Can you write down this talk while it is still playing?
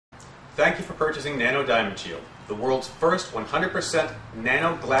Thank you for purchasing Nano Diamond Shield, the world's first 100%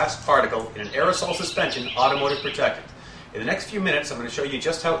 nano glass particle in an aerosol suspension automotive protectant. In the next few minutes, I'm going to show you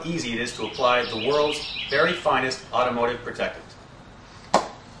just how easy it is to apply the world's very finest automotive protectant.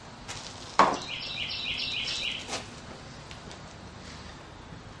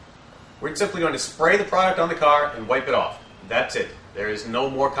 We're simply going to spray the product on the car and wipe it off. That's it. There is no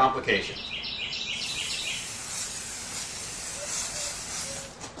more complication.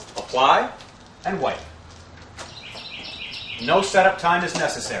 Apply and wipe. No setup time is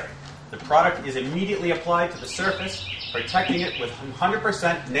necessary. The product is immediately applied to the surface, protecting it with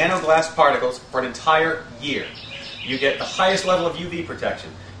 100% nano glass particles for an entire year. You get the highest level of UV protection,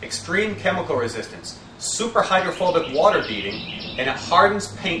 extreme chemical resistance, super-hydrophobic water beading, and it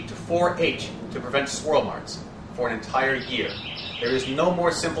hardens paint to 4H to prevent swirl marks for an entire year. There is no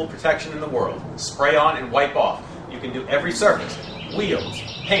more simple protection in the world. Spray on and wipe off. You can do every surface: wheels,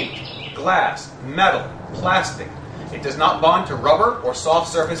 paint, glass, metal, plastic. It does not bond to rubber or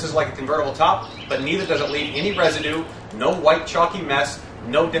soft surfaces like a convertible top, but neither does it leave any residue, no white chalky mess,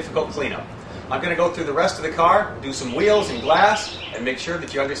 no difficult cleanup. I'm going to go through the rest of the car, do some wheels and glass, and make sure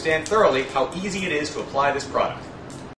that you understand thoroughly how easy it is to apply this product.